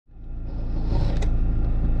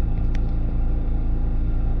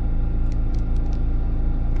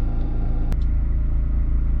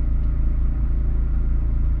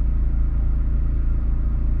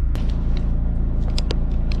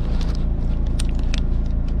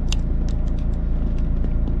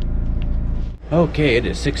Okay, it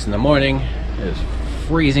is 6 in the morning. It is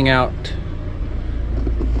freezing out.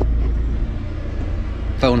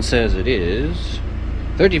 Phone says it is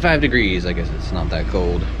 35 degrees. I guess it's not that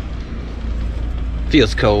cold.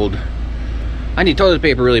 Feels cold. I need toilet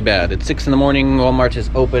paper really bad. It's 6 in the morning. Walmart has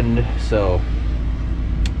opened, so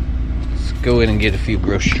let's go in and get a few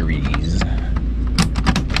groceries.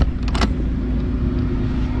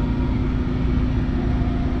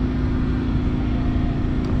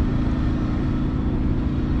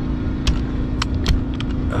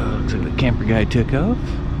 Looks like the camper guy took off.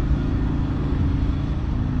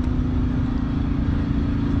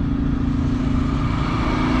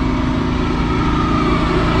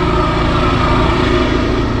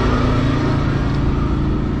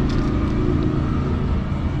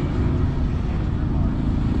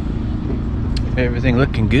 Everything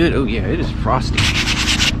looking good. Oh yeah, it is frosty.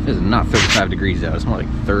 It is not 35 degrees out. It's more like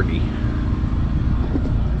 30. It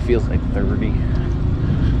feels like 30.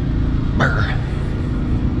 Brr.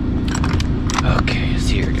 Okay, let's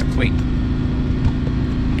see here. Wait.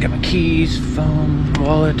 Got my keys, phone,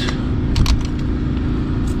 wallet.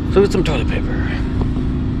 So with some toilet paper.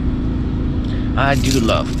 I do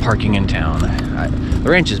love parking in town. The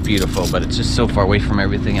ranch is beautiful, but it's just so far away from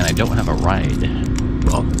everything, and I don't have a ride.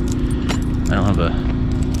 Well, I don't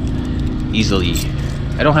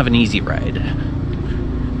have an easy ride.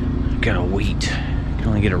 I gotta wait. I can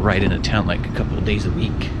only get a ride into town like a couple of days a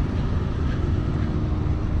week.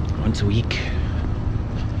 Once a week.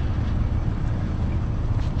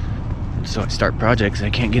 And so I start projects and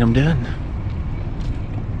I can't get them done.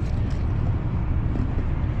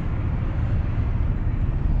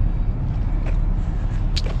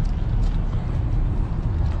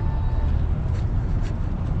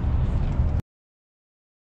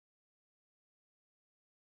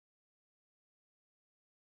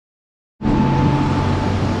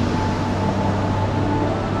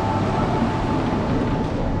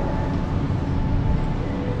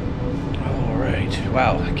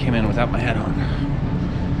 Wow, I came in without my hat on.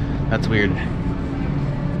 That's weird.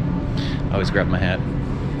 I always grab my hat.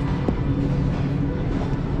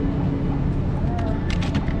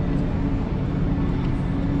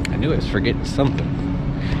 I knew I was forgetting something.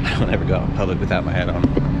 I don't ever go out in public without my hat on.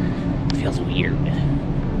 It feels weird.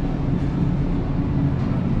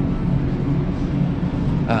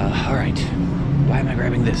 Alright. Why am I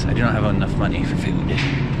grabbing this? I do not have enough money for food.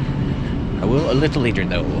 I will a little later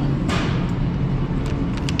though.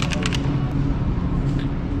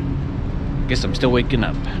 Guess I'm still waking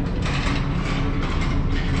up.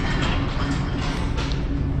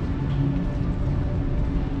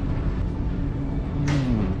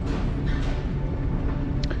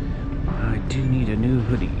 I do need a new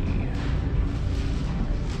hoodie.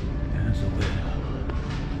 As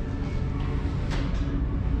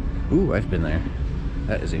well. Ooh, I've been there.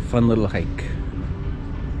 That is a fun little hike.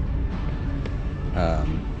 I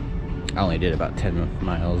only did about 10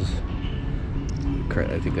 miles.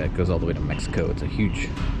 I think that goes all the way to Mexico. It's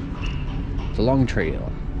a long trail.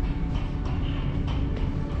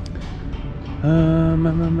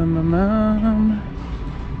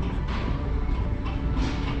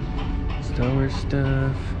 Star Wars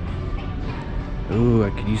stuff. Ooh, I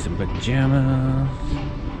could use some pajamas.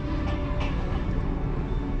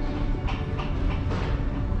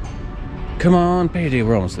 Come on, payday,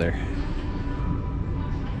 we're almost there.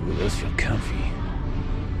 Ooh, those feel comfy.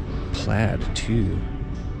 Plaid too.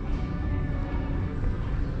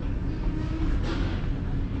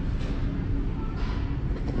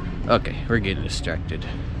 Okay, we're getting distracted.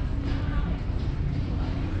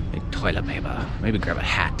 Like toilet paper. Maybe grab a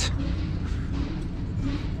hat.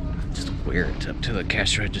 Just wear it up to the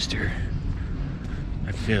cash register.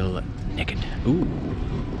 I feel naked. Ooh.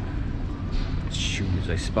 Shoes.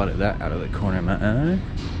 I spotted that out of the corner of my eye.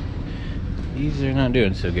 These are not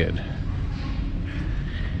doing so good.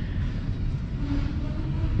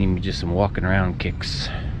 Need me just some walking around kicks.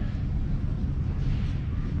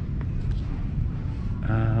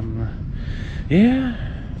 Yeah.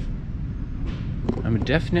 I'm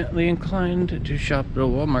definitely inclined to shop at a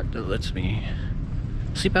Walmart that lets me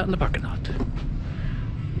sleep out in the parking lot.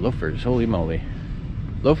 Loafers, holy moly.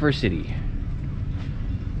 Loafer City.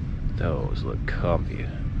 Those look comfy.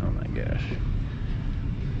 Oh my gosh.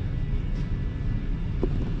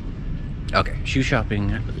 Okay, shoe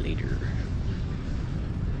shopping later.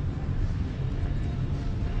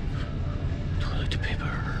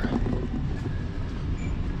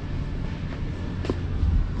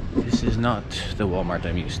 This is not the Walmart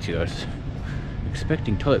I'm used to. I was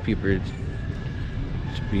expecting toilet paper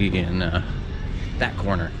to be in that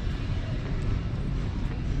corner.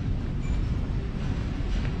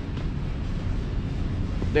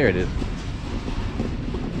 there it is.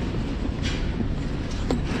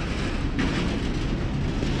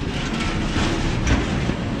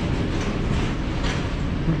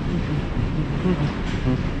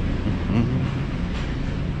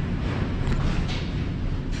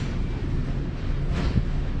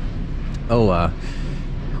 Oh,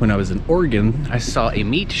 when I was in Oregon, I saw a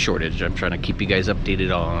meat shortage. I'm trying to keep you guys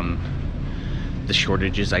updated on the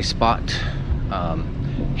shortages. I spot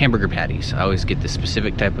hamburger patties. I always get the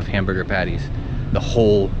specific type of hamburger patties. The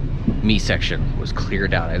whole meat section was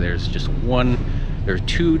cleared out. There's just there's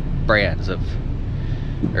two brands of,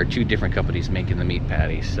 or two different companies making the meat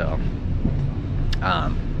patties. So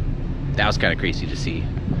that was kind of crazy to see.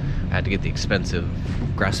 I had to get the expensive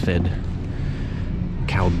grass-fed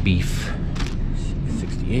cow beef.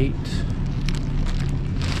 68.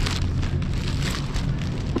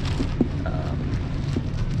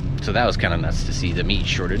 So that was kind of nuts to see the meat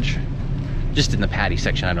shortage. Just in the patty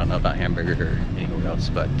section. I don't know about hamburger or anywhere else,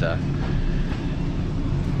 but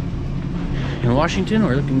in Washington,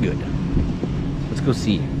 we're looking good. Let's go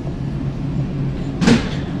see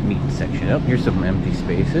meat section. Oh, here's some empty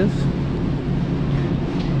spaces.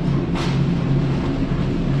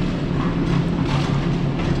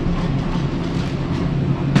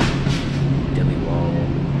 Deli wall.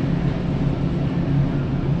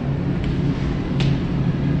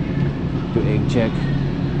 Do egg check.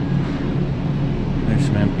 There's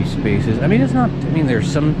some empty spaces. I mean, it's not, I mean,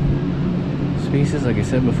 there's some spaces, like I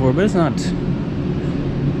said before, but it's not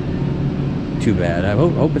too bad. I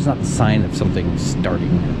hope it's not the sign of something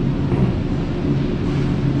starting.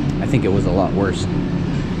 I think it was a lot worse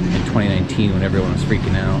in 2019 when everyone was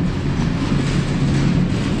freaking out.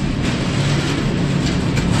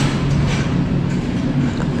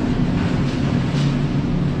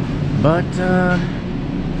 But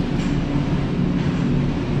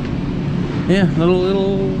yeah,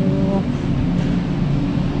 little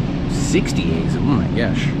 60 eggs. Oh my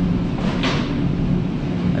gosh.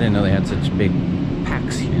 I didn't know they had such big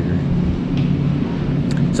packs here.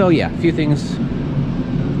 So yeah, a few things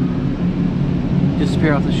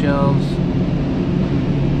disappear off the shelves.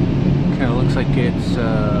 Kind of looks like it's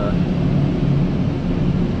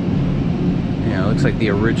yeah, it looks like the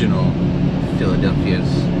original Philadelphia's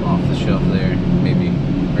off the shelf there, maybe.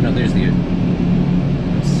 Or no, there's the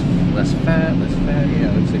less fat. Yeah,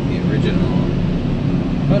 it looks like the original.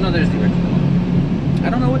 Oh no, there's the original. I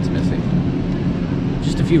don't know what's missing.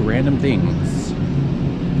 Just a few random things.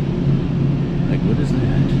 Like, what is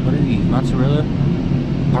that? What are these? Mozzarella?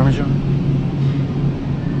 Parmesan?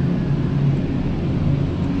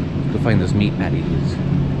 Let's go find those meat patties.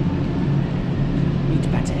 Meat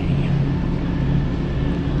patty.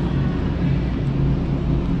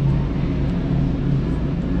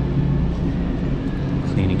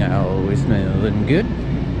 Cleaning out, always smelling good.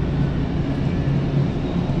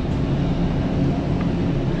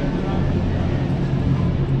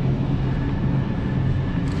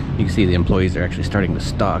 You can see the employees are actually starting to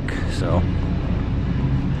stock, so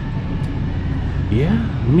yeah,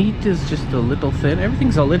 meat is just a little thin.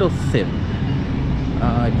 Everything's a little thin.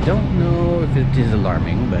 I don't know if it is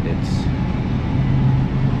alarming, but it's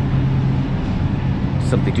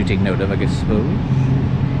something to take note of, I guess, suppose.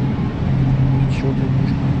 Meat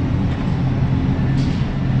shortage.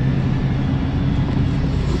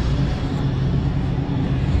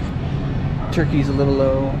 Turkey's a little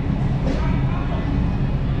low.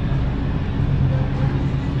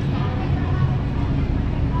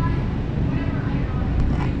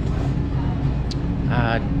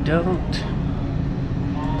 I don't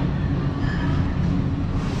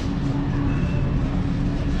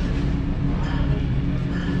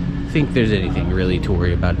think there's anything really to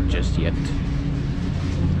worry about just yet.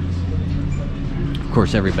 Of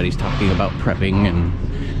course, everybody's talking about prepping and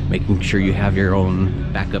making sure you have your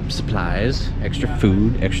own backup supplies, extra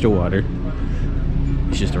food, extra water.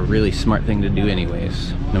 It's just a really smart thing to do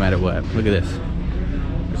anyways, no matter what. Look at this.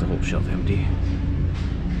 There's a whole shelf empty.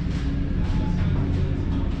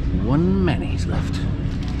 One mayonnaise left.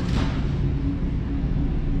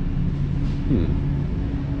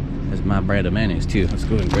 That's my brand of mayonnaise too. Let's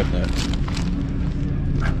go ahead and grab that.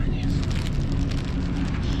 My mayonnaise.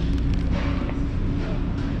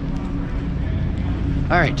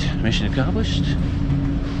 Alright, mission accomplished.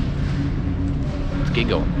 Let's get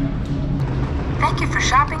going. Thank you for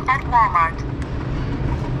shopping at Walmart.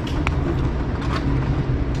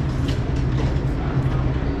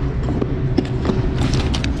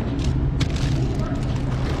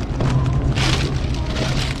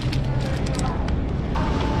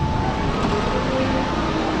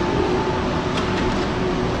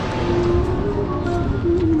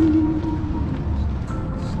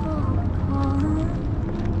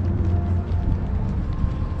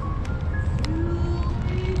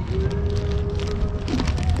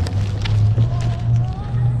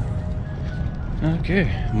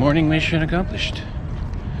 Okay, morning mission accomplished.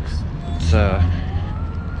 Let's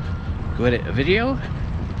go edit a video,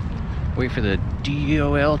 wait for the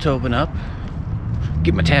DOL to open up,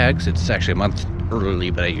 get my tags. It's actually a month early,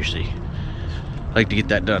 but I usually like to get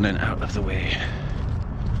that done and out of the way.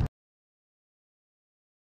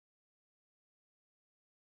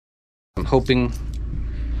 I'm hoping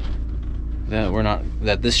that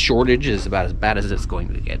that this shortage is about as bad as it's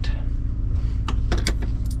going to get.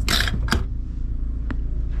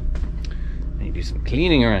 I need to do some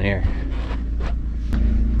cleaning around here.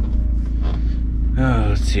 Oh,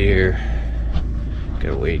 let's see here.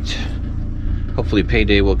 Gotta wait. Hopefully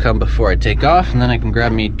payday will come before I take off, and then I can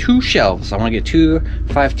grab me 2 shelves. I want to get 2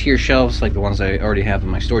 5-tier shelves like the ones I already have in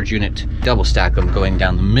my storage unit. Double stack them going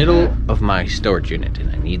down the middle of my storage unit,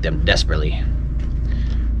 and I need them desperately.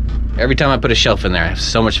 Every time I put a shelf in there, I have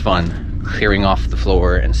so much fun clearing off the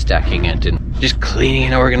floor and stacking it and just cleaning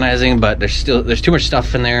and organizing, but there's too much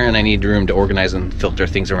stuff in there, and I need room to organize and filter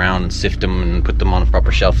things around and sift them and put them on a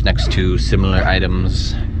proper shelf next to similar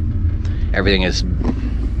items. Everything is...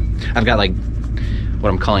 I've got like what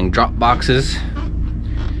I'm calling drop boxes.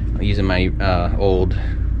 I'm using my old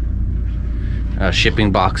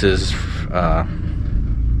shipping boxes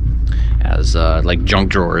as like junk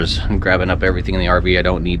drawers, and grabbing up everything in the RV I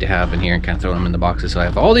don't need to have in here and kind of throwing them in the boxes. So I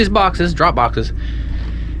have all these boxes, drop boxes.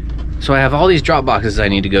 So I have all these drop boxes I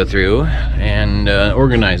need to go through and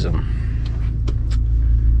organize them.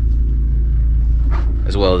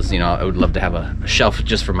 As well as, you know, I would love to have a shelf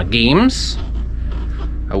just for my games.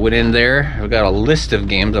 I went in there, I've got a list of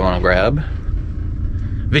games I want to grab.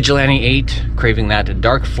 Vigilante 8, craving that.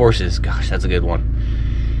 Dark Forces, gosh, that's a good one.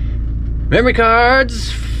 Memory cards,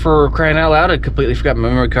 for crying out loud, I completely forgot my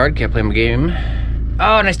memory card, can't play my game.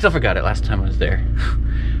 Oh, and I still forgot it last time I was there.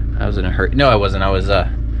 I was in a hurry. No, I wasn't. I was kind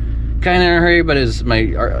of in a hurry, but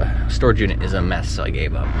my storage unit is a mess, so I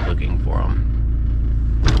gave up looking for them.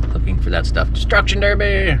 Looking for that stuff. Destruction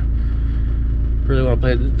Derby! Really want to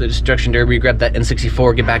play the Destruction Derby. Grab that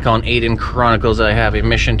N64, get back on Aiden Chronicles. I have a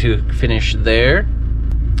mission to finish there.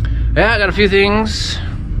 Yeah, I got a few things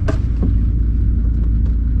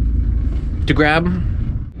to grab.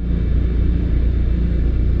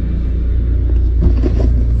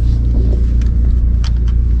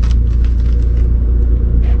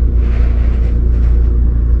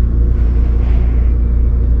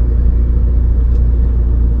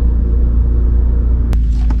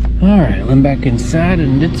 Alright, went back inside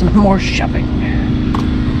and did some more shopping.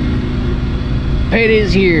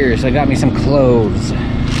 Payday's here, so I got me some clothes.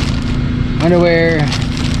 Underwear,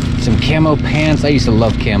 some camo pants. I used to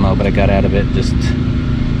love camo, but I got out of it just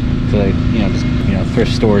because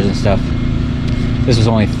thrift stores and stuff. This was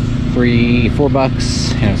only $4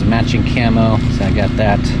 bucks, and it was a matching camo, so I got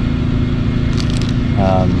that.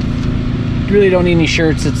 Really don't need any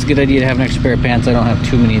shirts. It's a good idea to have an extra pair of pants. I don't have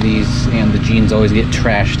too many of these, and the jeans always get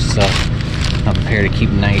trashed, so I'm prepared to keep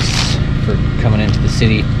nice for coming into the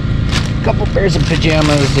city. A couple pairs of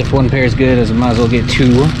pajamas. If one pair is good, I might as well get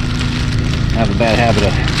 2. I have a bad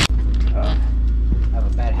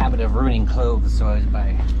habit of ruining clothes, so I always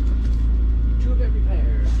buy 2 of every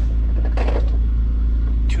pair.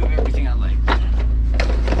 2 of everything I like.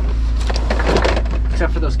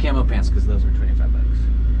 Except for those camo pants, because those are 25 bucks.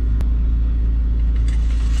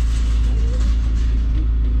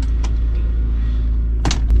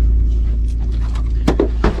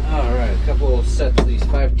 Alright, a couple sets of these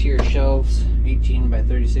 5-tier shelves, 18 by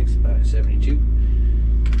 36 by 72.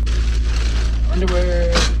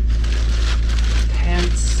 Underwear,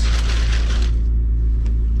 pants,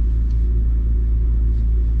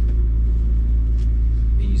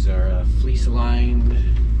 these are fleece lined,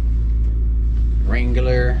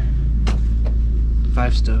 Wrangler,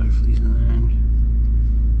 5-star fleece lined,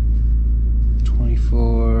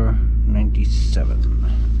 $24.97.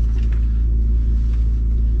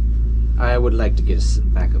 I would like to get a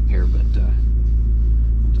backup pair, but I'll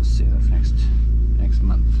just save that for next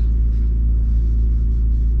month.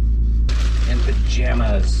 And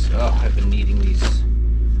pajamas. Oh, I've been needing these.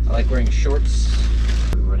 I like wearing shorts,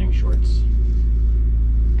 running shorts.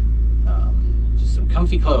 Just some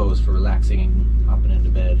comfy clothes for relaxing and hopping into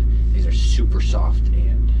bed. These are super soft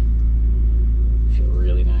and feel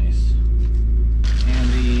really nice.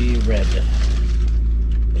 And the red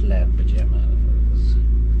plaid pajamas.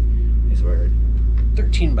 These were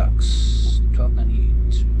 13 bucks,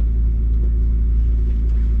 $12.98.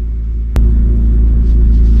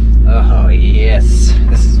 Oh yes,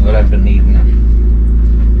 this is what I've been needing.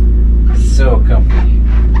 So comfy.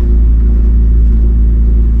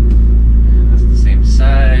 That's the same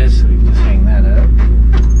size, so we can just hang that up.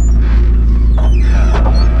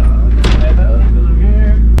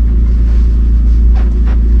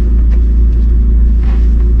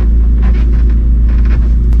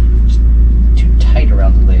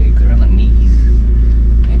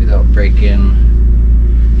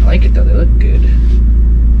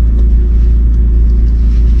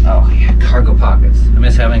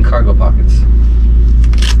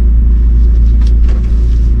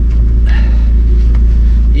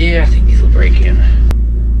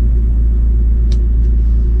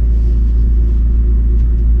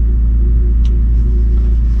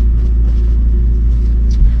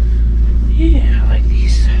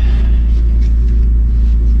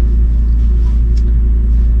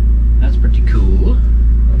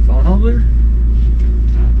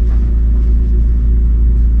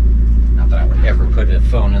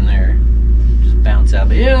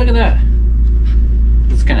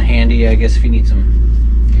 I guess if you need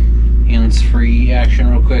some hands-free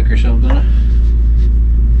action real quick or something.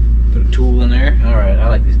 Put a tool in there. Alright, I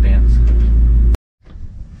like these pants.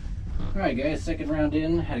 Alright guys, second round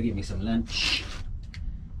in. Had to get me some lunch.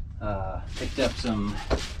 Picked up some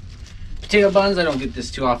potato buns. I don't get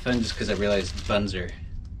this too often just because I realized buns are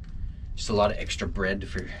just a lot of extra bread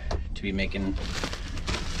to be making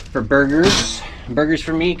for burgers. Burgers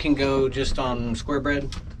for me can go just on square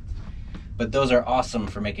bread, but those are awesome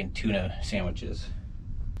for making tuna sandwiches.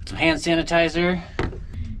 Some hand sanitizer,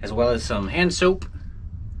 as well as some hand soap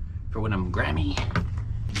for when I'm grimy.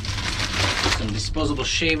 Some disposable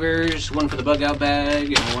shavers, one for the bug out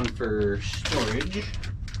bag and one for storage.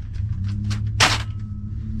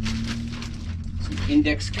 Some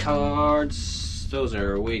index cards. Those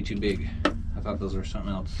are way too big. I thought those were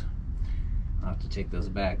something else. I'll have to take those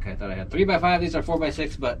back. I thought I had 3x5. These are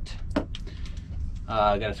 4x6, but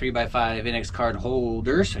I got a 3x5 index card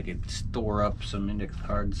holder so I could store up some index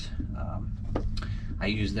cards. I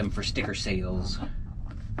use them for sticker sales.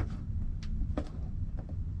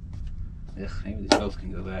 Ugh, maybe these both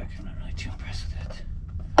can go back. I'm not really too impressed with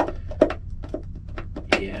that.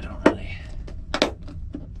 Yeah, I don't really.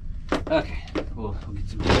 Okay, we'll get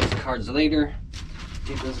some index cards later.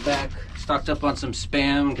 Take those back. Stocked up on some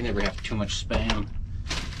Spam. Can never have too much Spam.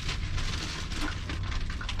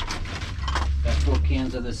 Got 4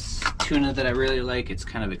 cans of this tuna that I really like. It's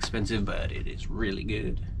kind of expensive, but it is really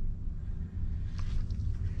good.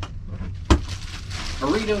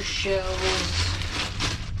 Burrito shells.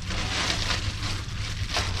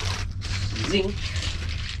 Zinc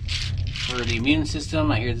for the immune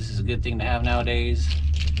system. I hear this is a good thing to have nowadays.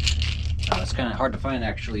 It's kind of hard to find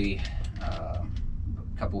actually a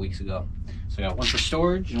couple weeks ago. So I got one for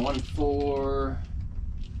storage and one for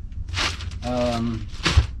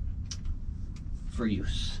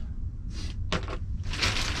use.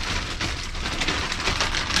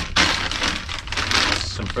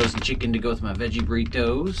 Some frozen chicken to go with my veggie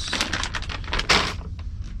burritos.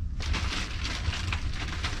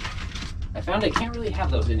 I found I can't really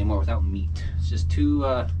have those anymore without meat. It's just too,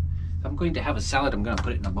 if I'm going to have a salad, I'm going to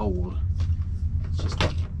put it in a bowl. It's just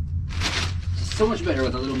so much better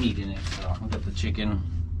with a little meat in it. So I'll get the chicken,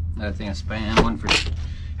 another thing of Spam, one for,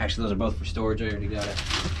 actually those are both for storage. I already got a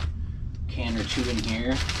can or 2 in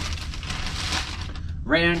here.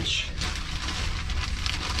 Ranch.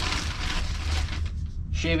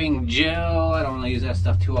 Shaving gel. I don't really use that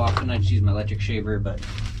stuff too often. I just use my electric shaver, but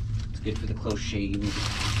it's good for the close shaves.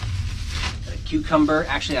 Cucumber.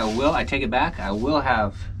 Actually, I take it back. I will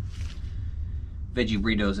have veggie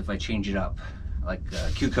burritos if I change it up. Like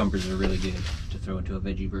cucumbers are really good to throw into a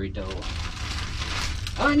veggie burrito.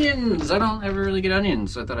 Onions! I don't ever really get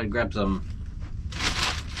onions, so I thought I'd grab some.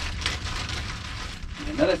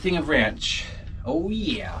 And another thing of ranch. Oh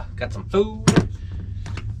yeah, got some food.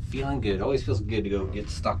 Feeling good. Always feels good to go get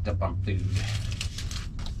stocked up on food.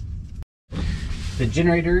 The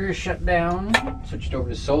generator shut down. Switched over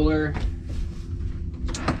to solar.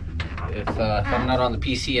 If I'm not on the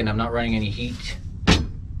PC and I'm not running any heat,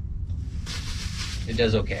 it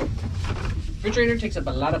does okay. Refrigerator takes up a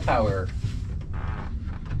lot of power,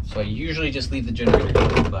 so I usually just leave the generator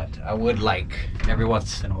going, but I would like every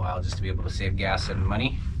once in a while just to be able to save gas and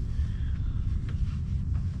money.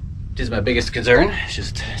 Which is my biggest concern, it's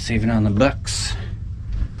just saving on the bucks.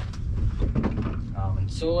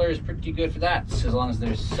 And solar is pretty good for that, as long as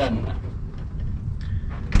there's sun.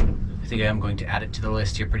 I think I am going to add it to the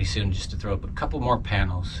list here pretty soon just to throw up a couple more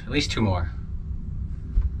panels, at least 2 more.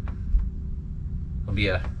 It'll be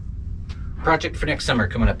a project for next summer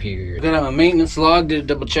coming up here. Got out my maintenance log to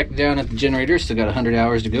double check down at the generator. Still got 100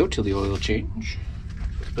 hours to go till the oil change.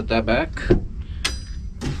 Let's put that back.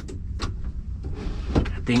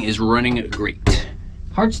 That thing is running great.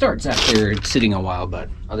 Hard starts after sitting a while, but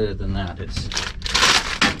other than that,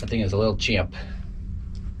 that thing is a little champ.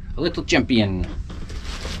 A little champion.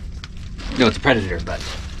 No, it's a Predator, but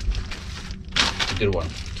it's a good one.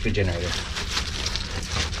 It's a good generator.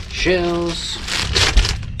 Shells.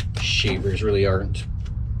 Shavers really aren't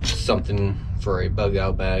something for a bug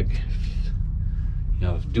out bag. You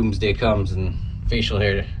know, if doomsday comes and facial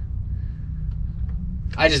hair.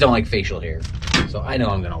 I just don't like facial hair, so I know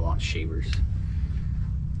I'm gonna want shavers.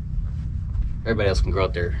 Everybody else can grow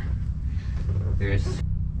out their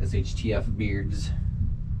SHTF beards.